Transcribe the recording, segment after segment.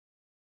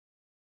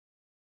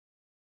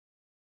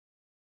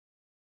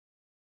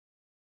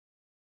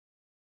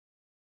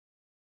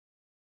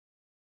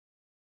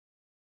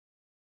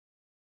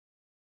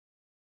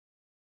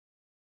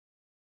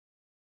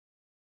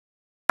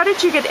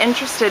did you get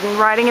interested in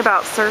writing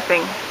about surfing?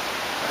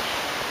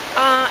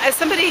 As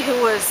somebody who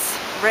was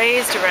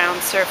raised around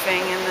surfing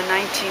in the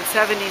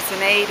 1970s and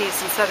 80s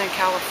in Southern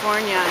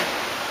California,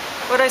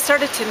 what I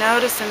started to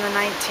notice in the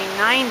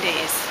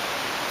 1990s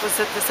was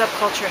that the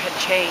subculture had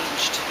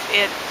changed.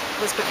 It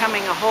was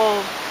becoming a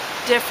whole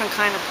different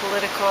kind of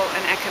political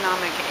and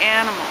economic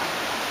animal.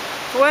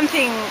 For one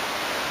thing,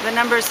 the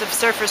numbers of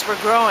surfers were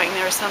growing.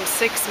 There are some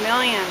 6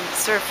 million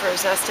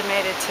surfers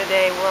estimated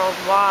today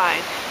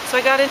worldwide. So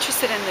I got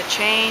interested in the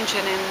change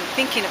and in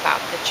thinking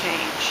about the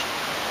change.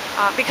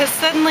 Because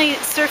suddenly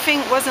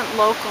surfing wasn't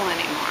local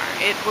anymore.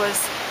 It was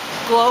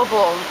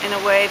global in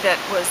a way that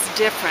was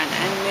different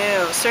and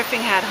new.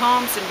 Surfing had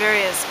homes in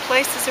various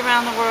places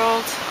around the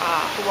world,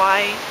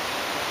 Hawaii,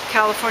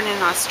 California,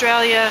 and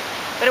Australia,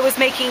 but it was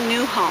making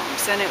new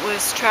homes, and it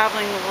was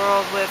traveling the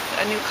world with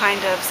a new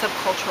kind of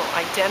subcultural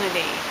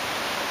identity.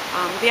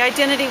 The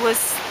identity was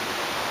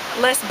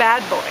less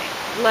bad boy,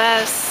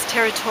 less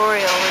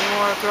territorial, and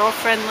more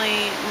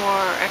girl-friendly,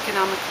 more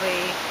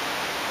economically,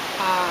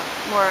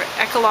 more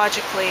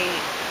ecologically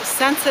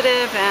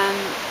sensitive, and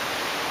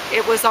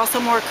it was also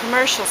more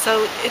commercial.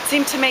 So it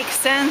seemed to make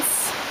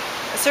sense,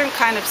 a certain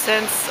kind of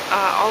sense,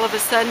 all of a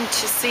sudden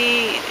to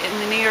see in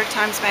the New York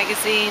Times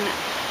Magazine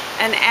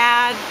an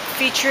ad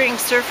featuring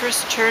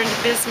surfers turned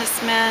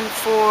businessmen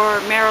for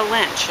Merrill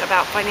Lynch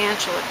about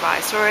financial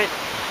advice,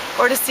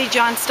 or to see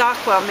John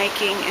Stockwell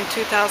making in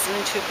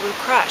 2002 Blue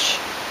Crush,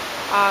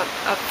 a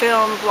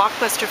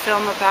blockbuster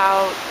film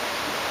about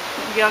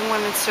young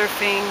women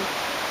surfing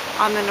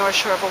on the North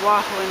Shore of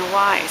Oahu in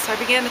Hawaii. So I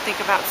began to think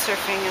about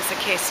surfing as a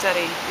case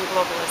study in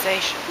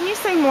globalization. Can you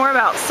say more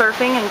about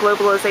surfing and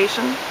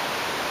globalization?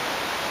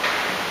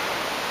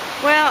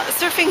 Well,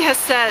 surfing has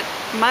set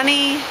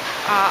money,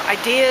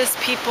 ideas,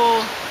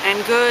 people,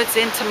 and goods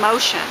into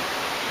motion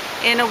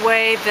in a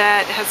way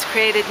that has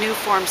created new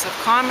forms of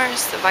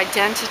commerce, of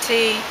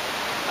identity,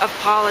 of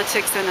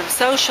politics, and of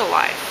social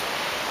life.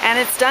 And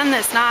it's done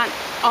this not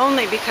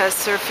only because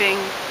surfing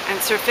and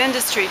surf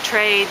industry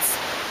trades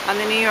on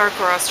the New York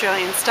or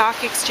Australian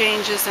stock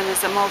exchanges and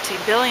is a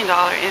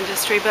multi-billion-dollar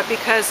industry, but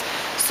because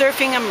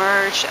surfing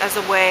emerged as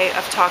a way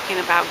of talking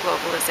about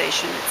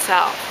globalization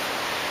itself.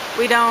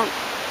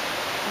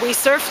 We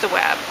surf the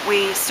web,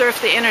 we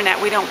surf the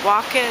internet, we don't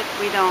walk it,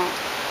 we don't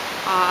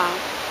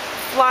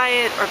fly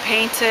it or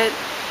paint it.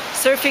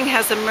 Surfing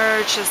has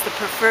emerged as the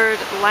preferred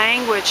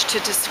language to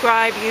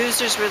describe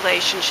users'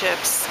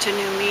 relationships to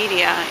new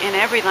media in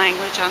every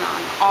language on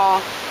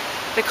all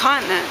the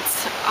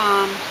continents.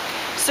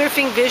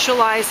 Surfing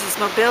visualizes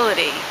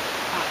mobility,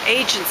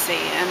 agency,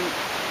 and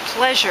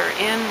pleasure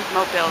in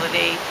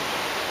mobility.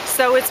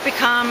 So it's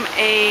become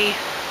a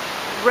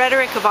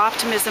rhetoric of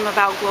optimism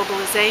about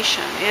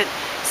globalization. It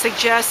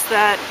suggests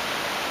that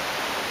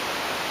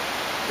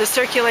the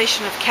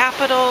circulation of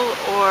capital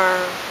or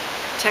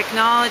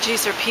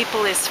technologies or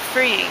people is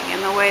freeing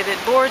in the way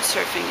that board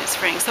surfing is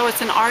freeing. So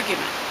it's an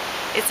argument.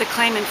 It's a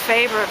claim in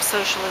favor of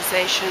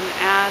socialization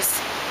as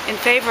in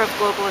favor of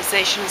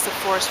globalization as a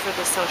force for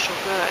the social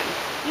good.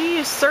 You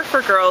use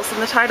surfer girls in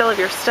the title of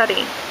your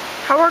study.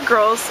 How are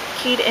girls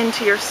keyed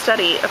into your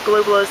study of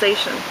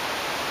globalization?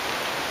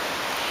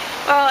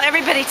 Well,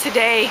 everybody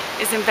today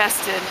is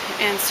invested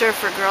in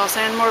surfer girls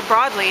and more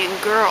broadly in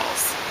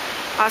girls.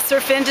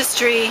 Surf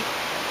industry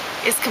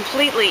is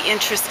completely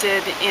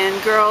interested in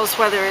girls,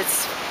 whether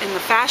it's in the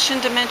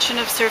fashion dimension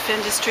of surf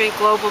industry,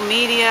 global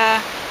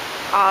media,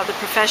 the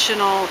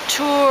professional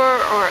tour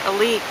or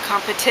elite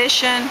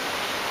competition.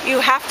 You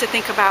have to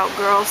think about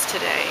girls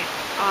today.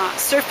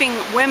 Surfing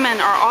women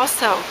are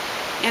also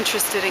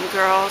interested in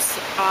girls,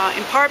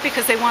 in part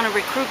because they want to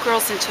recruit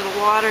girls into the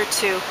water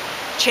to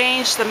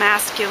change the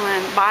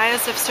masculine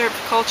bias of surf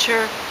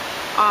culture.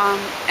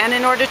 And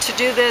in order to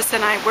do this,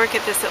 and I work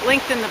at this at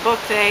length in the book,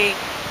 they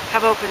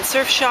have opened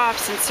surf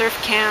shops and surf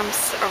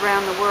camps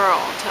around the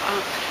world.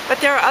 But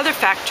there are other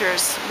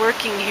factors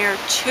working here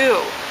too.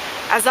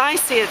 As I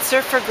see it,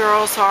 surfer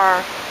girls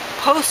are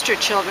poster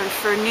children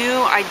for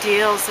new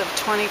ideals of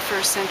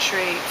 21st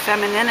century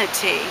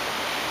femininity.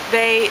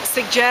 They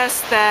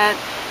suggest that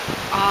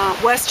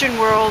Western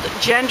world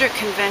gender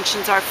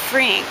conventions are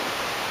freeing.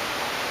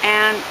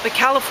 And the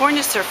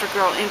California surfer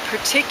girl in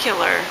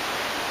particular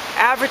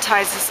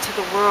advertises to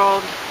the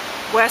world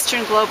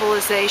Western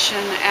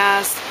globalization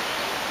as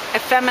a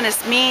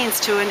feminist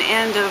means to an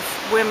end of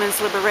women's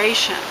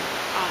liberation.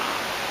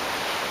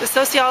 The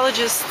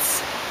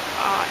sociologists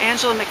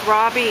Angela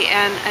McRobbie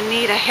and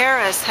Anita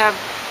Harris have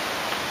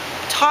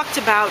talked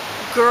about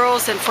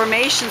girls and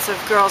formations of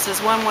girls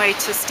as one way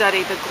to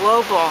study the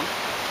global.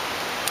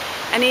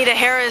 Anita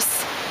Harris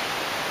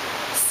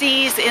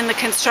sees in the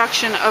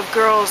construction of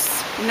girls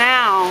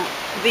now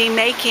the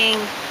making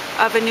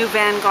of a new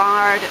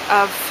vanguard,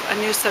 of a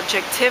new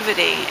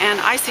subjectivity, and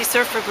I see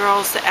surfer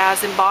girls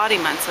as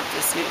embodiments of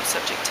this new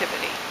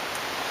subjectivity.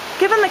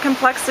 Given the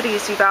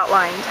complexities you've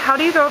outlined, how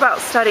do you go about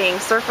studying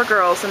surfer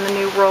girls in the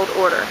New World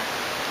Order?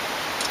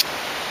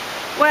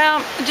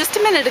 Well, just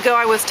a minute ago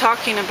I was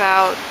talking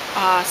about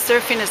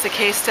surfing as a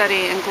case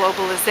study in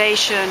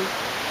globalization,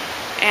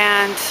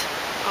 and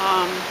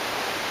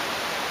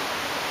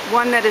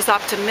one that is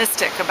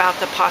optimistic about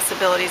the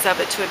possibilities of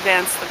it to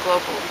advance the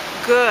global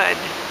good.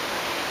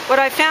 What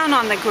I found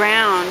on the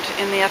ground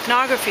in the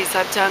ethnographies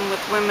I've done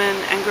with women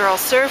and girl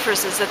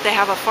surfers is that they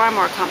have a far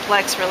more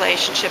complex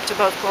relationship to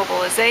both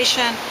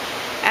globalization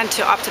and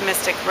to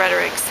optimistic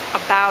rhetorics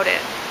about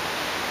it.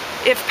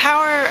 If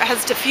power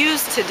has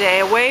diffused today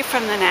away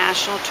from the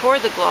national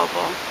toward the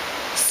global,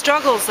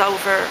 struggles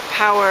over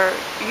power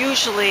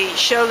usually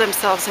show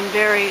themselves in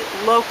very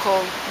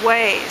local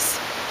ways.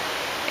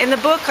 In the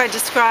book, I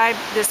describe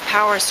this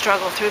power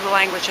struggle through the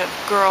language of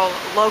girl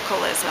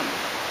localism.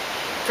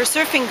 For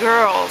surfing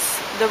girls,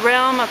 the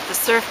realm of the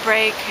surf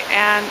break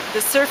and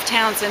the surf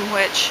towns in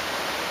which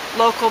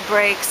local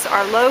breaks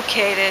are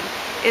located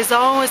is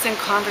always in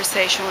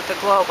conversation with the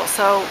global.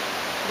 So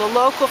the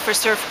local for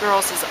surf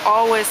girls is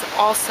always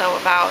also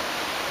about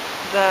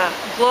the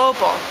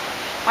global.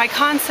 My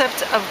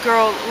concept of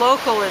girl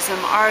localism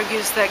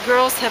argues that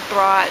girls have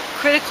brought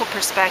critical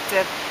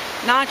perspective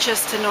not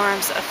just to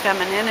norms of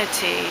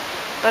femininity,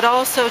 but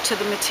also to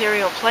the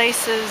material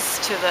places,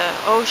 to the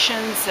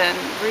oceans and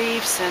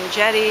reefs and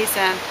jetties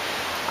and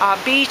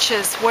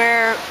beaches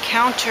where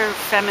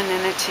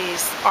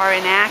counter-femininities are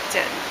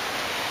enacted.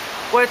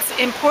 What's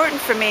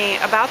important for me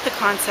about the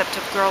concept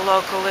of girl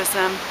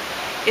localism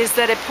is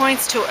that it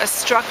points to a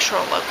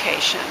structural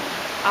location,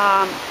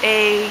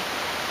 a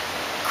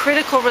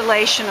critical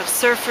relation of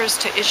surfers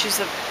to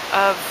issues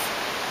of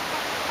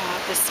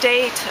the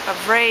state,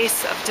 of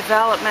race, of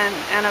development,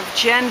 and of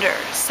gender.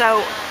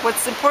 So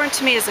what's important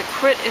to me is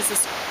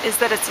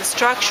that it's a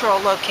structural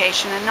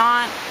location and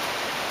not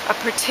a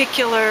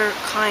particular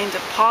kind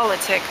of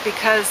politic,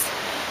 because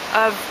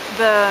of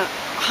the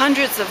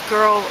hundreds of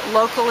girl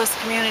localist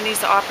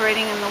communities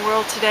operating in the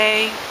world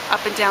today,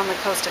 up and down the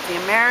coast of the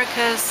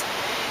Americas,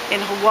 in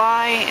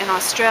Hawaii, in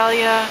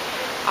Australia,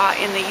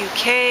 in the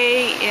UK,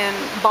 in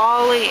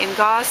Bali, in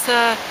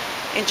Gaza,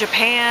 in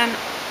Japan.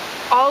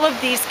 All of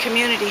these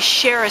communities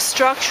share a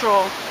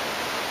structural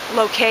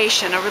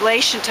location, a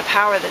relation to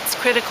power that's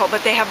critical,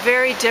 but they have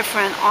very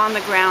different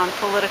on-the-ground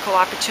political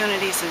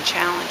opportunities and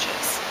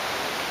challenges.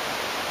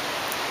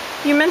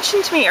 You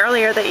mentioned to me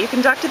earlier that you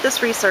conducted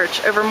this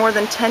research over more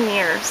than 10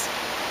 years.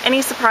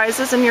 Any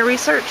surprises in your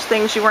research,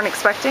 things you weren't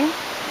expecting?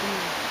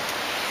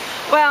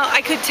 Well,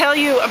 I could tell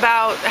you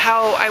about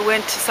how I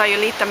went to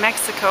Sayulita,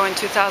 Mexico in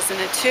 2002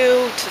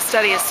 to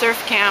study a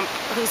surf camp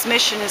whose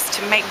mission is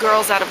to make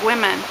girls out of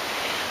women.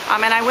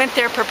 And I went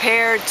there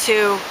prepared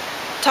to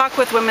talk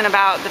with women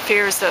about the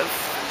fears of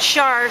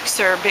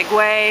sharks or big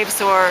waves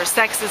or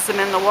sexism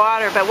in the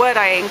water. But what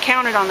I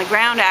encountered on the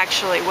ground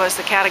actually was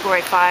the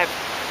Category 5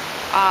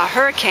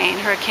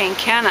 Hurricane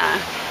Kenna,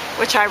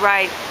 which I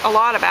write a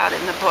lot about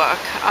in the book.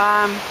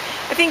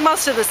 I think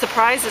most of the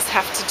surprises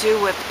have to do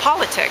with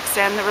politics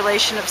and the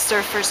relation of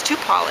surfers to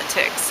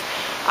politics.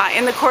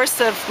 In the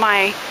course of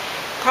my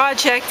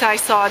project, I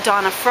saw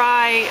Donna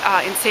Fry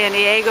in San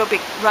Diego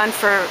run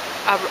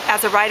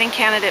as a writing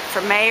candidate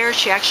for mayor.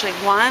 She actually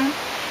won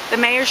the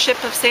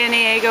mayorship of San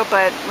Diego,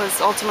 but was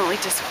ultimately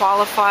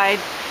disqualified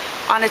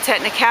on a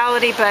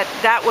technicality. But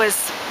that was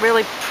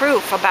really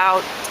proof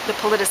about the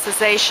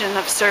politicization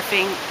of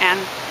surfing and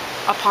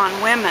upon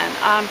women.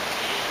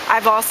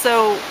 I've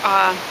also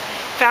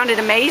found it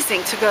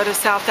amazing to go to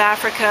South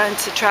Africa and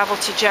to travel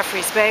to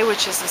Jeffreys Bay,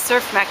 which is a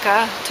surf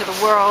mecca to the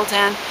world,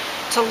 and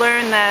to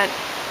learn that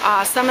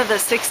some of the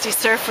 60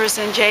 surfers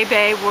in J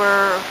Bay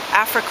were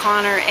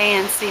Afrikaner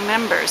ANC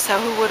members. So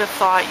who would have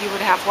thought you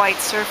would have white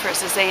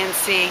surfers as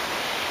ANC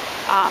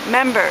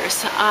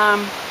members?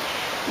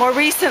 More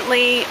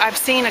recently, I've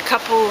seen a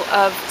couple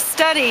of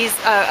studies,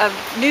 of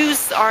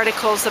news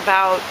articles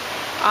about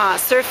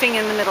surfing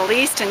in the Middle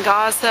East and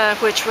Gaza,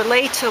 which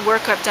relate to the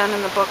work I've done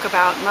in the book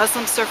about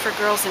Muslim surfer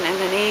girls in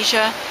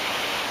Indonesia.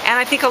 And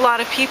I think a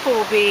lot of people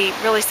will be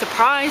really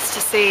surprised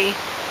to see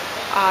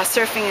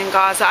surfing in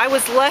Gaza. I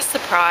was less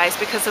surprised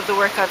because of the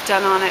work I've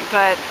done on it,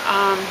 but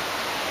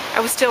I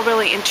was still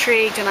really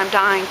intrigued, and I'm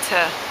dying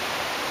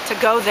to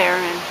go there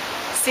and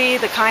see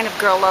the kind of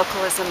girl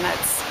localism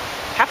that's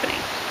happening.